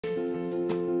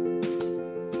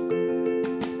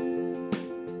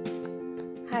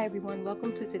Hi everyone,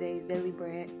 welcome to today's Daily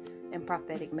Bread and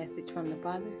Prophetic Message from the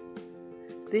Father.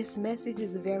 This message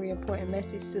is a very important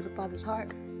message to the Father's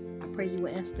heart. I pray you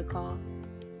will answer the call.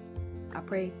 I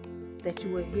pray that you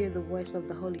will hear the voice of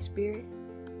the Holy Spirit.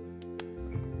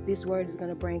 This word is going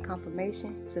to bring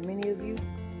confirmation to many of you.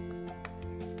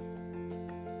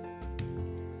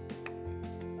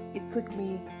 It took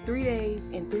me 3 days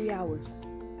and 3 hours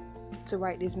to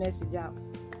write this message out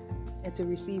and to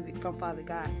receive it from Father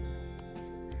God.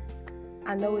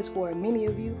 I know it's for many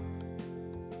of you.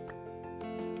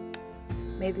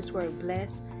 May this word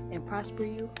bless and prosper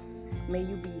you. May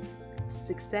you be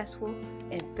successful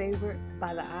and favored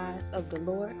by the eyes of the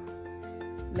Lord.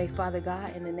 May Father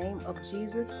God, in the name of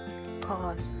Jesus,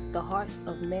 cause the hearts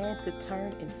of man to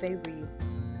turn and favor you.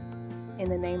 In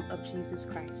the name of Jesus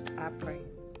Christ, I pray.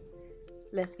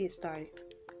 Let's get started.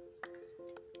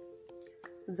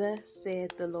 Thus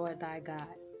saith the Lord thy God.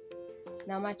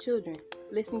 Now my children,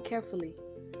 listen carefully.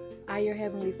 I, your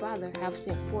heavenly Father, have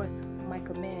sent forth my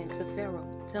command to Pharaoh,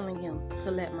 telling him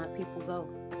to let my people go.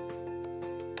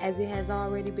 As it has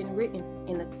already been written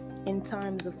in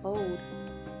times of old,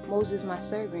 Moses my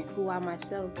servant, who I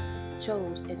myself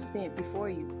chose and sent before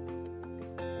you,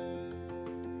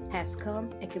 has come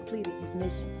and completed his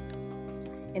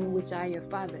mission, in which I, your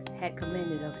Father, had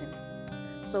commanded of him.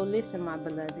 So listen, my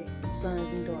beloved sons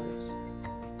and daughters.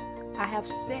 I have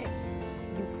set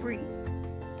you free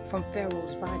from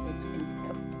Pharaoh's bondage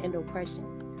and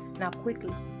oppression. Now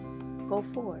quickly go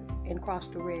forward and cross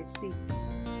the Red Sea.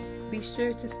 Be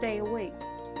sure to stay awake,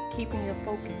 keeping your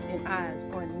focus and eyes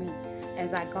on me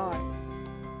as I guard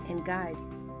and guide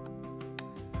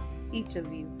each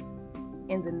of you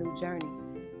in the new journey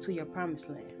to your promised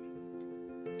land.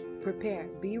 Prepare,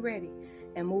 be ready,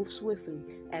 and move swiftly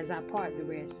as I part the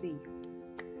Red Sea,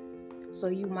 so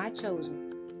you, my chosen,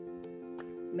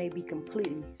 may be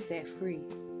completely set free.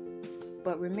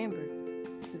 But remember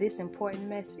this important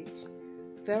message.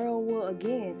 Pharaoh will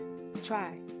again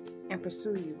try and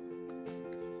pursue you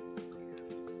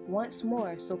once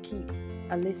more, so keep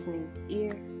a listening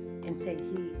ear and take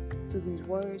heed to these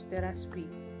words that I speak.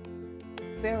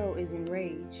 Pharaoh is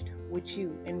enraged with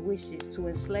you and wishes to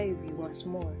enslave you once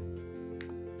more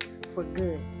for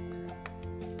good.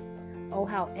 Oh,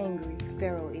 how angry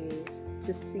Pharaoh is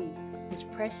to see his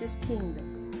precious kingdom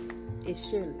is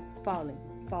surely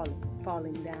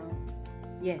falling down.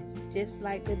 Yes, just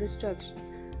like the destruction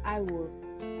I will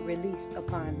release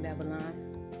upon Babylon,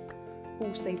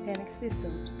 whose satanic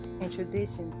systems and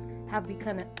traditions have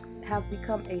become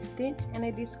a stench and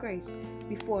a disgrace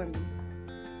before me.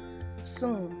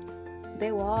 Soon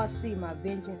they will all see my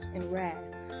vengeance and wrath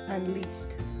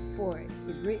unleashed, for it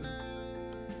is written.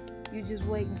 You just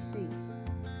wait and see.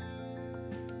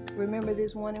 Remember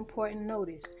this one important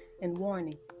notice and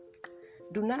warning.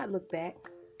 Do not look back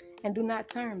and do not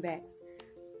turn back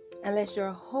unless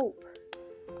your hope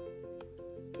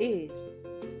is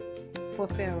for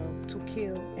Pharaoh to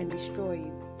kill and destroy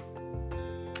you.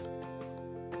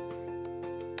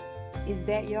 Is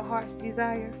that your heart's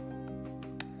desire?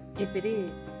 If it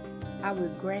is, I will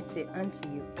grant it unto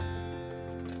you.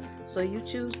 So you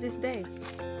choose this day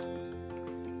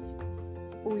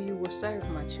who you will serve,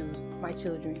 my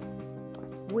children.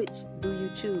 Which do you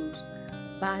choose,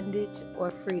 bondage or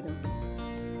freedom?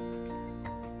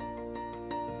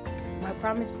 My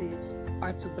promises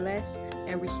are to bless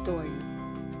and restore you,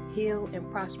 heal and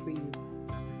prosper you,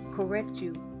 correct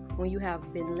you when you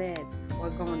have been led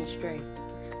or gone astray,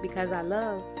 because I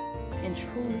love and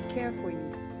truly care for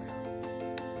you,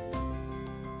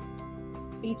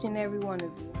 each and every one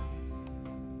of you.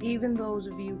 Even those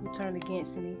of you who turn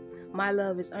against me, my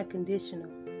love is unconditional,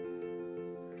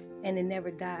 and it never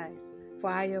dies.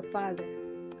 For I, your Father,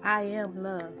 I am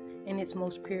love in its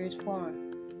most purest form.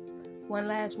 One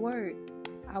last word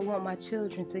I want my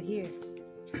children to hear.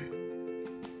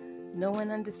 Know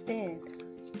and understand.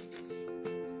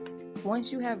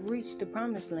 Once you have reached the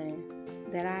promised land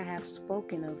that I have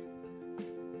spoken of,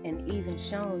 and even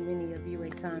shown many of you a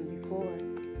time before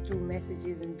through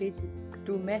messages,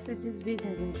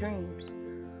 visions, and dreams,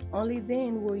 only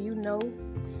then will you know,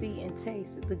 see, and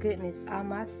taste the goodness I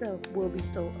myself will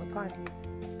bestow upon you.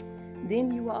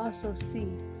 Then you will also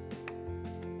see,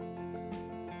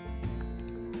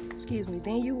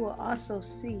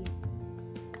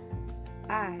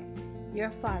 I,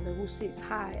 your Father, who sits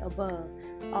high above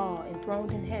all,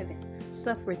 enthroned in heaven,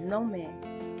 suffereth no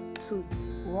man to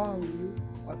wrong you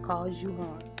or cause you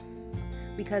harm.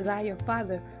 Because I, your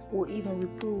Father, will even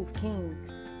reprove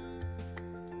kings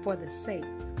for the sake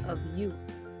of you,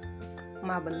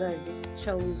 my beloved,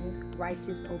 chosen,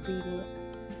 righteous, obedient,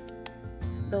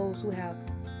 those who have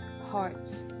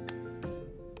hearts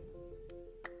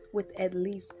with at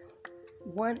least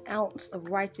 1 ounce of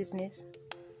righteousness,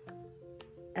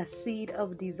 a seed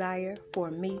of desire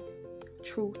for me,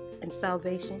 truth, and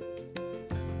salvation.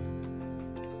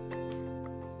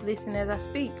 Listen as I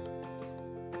speak.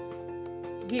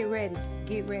 Get ready,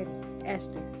 get ready.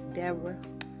 Esther, Deborah,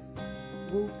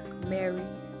 Ruth, Mary,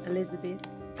 Elizabeth.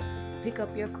 Pick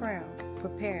up your crown.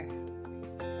 Prepare.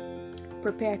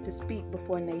 Prepare to speak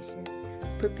before nations.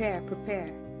 Prepare,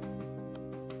 prepare.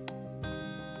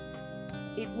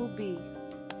 It will be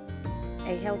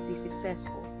a healthy,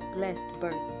 successful, blessed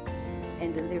birth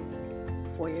and delivery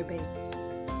for your babies.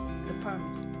 The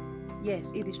promise.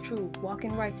 Yes, it is true. Walk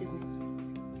in righteousness.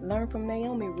 Learn from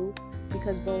Naomi, Ruth,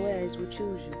 because Boaz will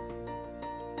choose you.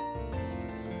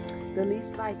 The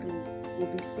least likely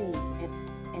will be seen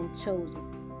and chosen.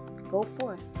 Go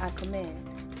forth, I command.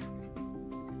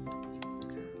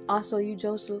 Also, you,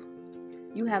 Joseph,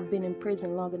 you have been in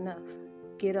prison long enough.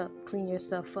 Get up, clean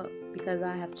yourself up, because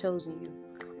I have chosen you.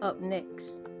 Up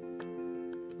next,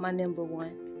 my number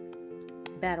 1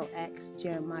 battle axe,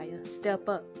 Jeremiah. Step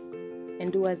up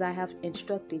and do as I have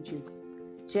instructed you.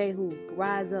 Jehu,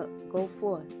 rise up, go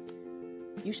forth.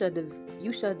 You shall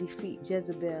defeat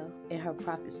Jezebel and her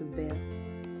prophets of Baal.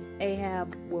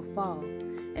 Ahab will fall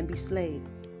and be slain.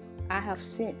 I have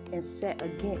sent and set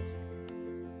against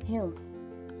him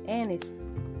and his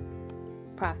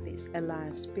prophets a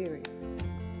lying spirit.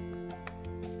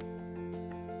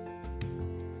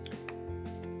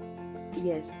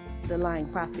 Yes, the lying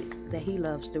prophets that he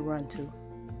loves to run to.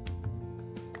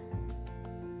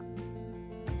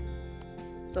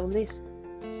 So listen,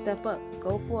 step up,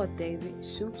 go forth, David,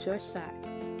 shoot your shot.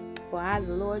 For I,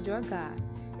 the Lord your God,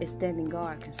 is standing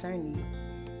guard concerning you.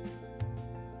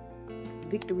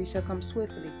 Victory shall come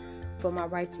swiftly for my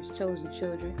righteous chosen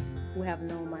children who have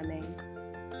known my name.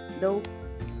 Though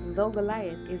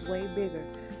Goliath is way bigger,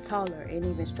 taller, and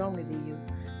even stronger than you,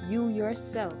 you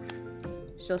yourself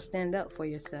shall stand up for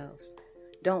yourselves.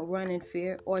 Don't run in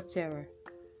fear or terror.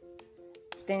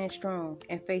 Stand strong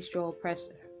and face your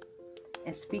oppressor,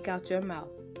 and speak out your mouth,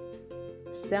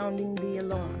 sounding the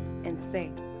alarm, and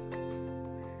say,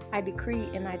 I decree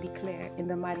and I declare in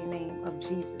the mighty name of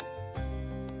Jesus,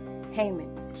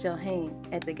 Haman shall hang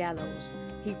at the gallows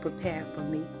he prepared for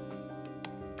me.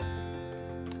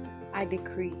 I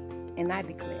decree and I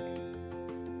declare,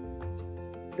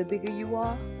 the bigger you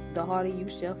are, the harder you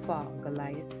shall fall,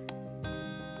 Goliath.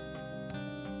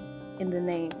 In the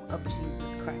name of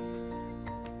Jesus Christ.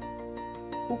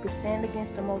 Who could stand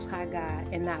against the Most High God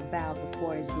and not bow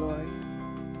before His glory?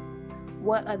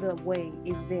 What other way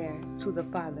is there to the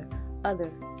Father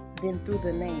other than through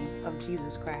the name of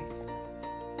Jesus Christ?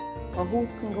 Or who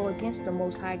can go against the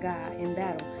Most High God in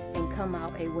battle and come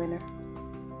out a winner?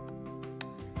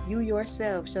 You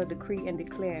yourselves shall decree and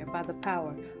declare by the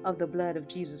power of the blood of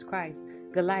Jesus Christ,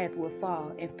 Goliath will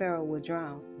fall and Pharaoh will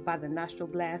drown by the nostril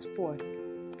blast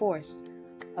force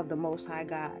of the Most High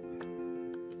God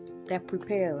that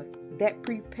propels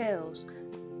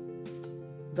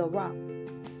the rock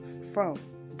from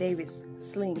David's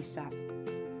slingshot,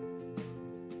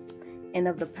 and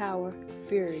of the power,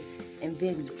 fury, and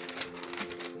vengeance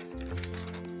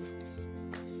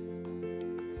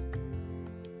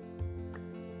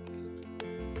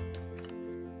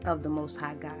of the Most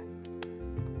High God.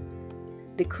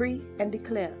 Decree and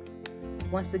declare,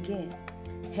 once again,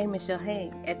 Haman shall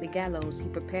hang at the gallows he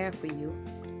prepared for you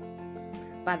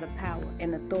by the power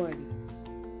and authority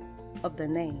of the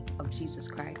name of Jesus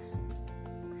Christ.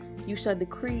 You shall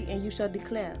decree and you shall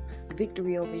declare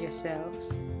victory over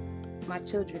yourselves. My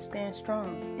children, stand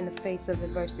strong in the face of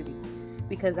adversity,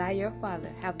 because I, your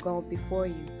Father, have gone before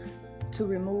you to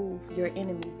remove your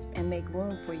enemies and make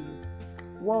room for you.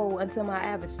 Woe unto my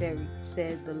adversary,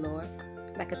 says the Lord,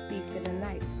 like a thief in the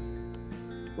night.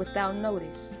 Without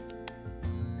notice,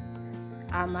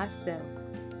 I myself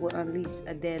will unleash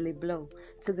a deadly blow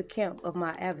to the camp of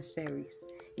my adversaries.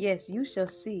 Yes, you shall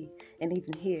see and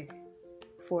even hear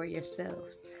for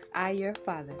yourselves. I, your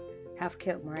Father, have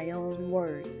kept my own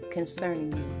word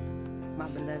concerning you, my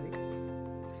beloved.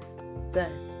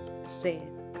 Thus saith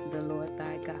the Lord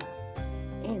thy God,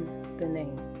 in the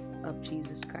name of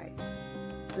Jesus Christ.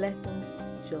 Blessings,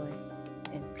 joy,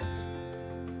 and peace.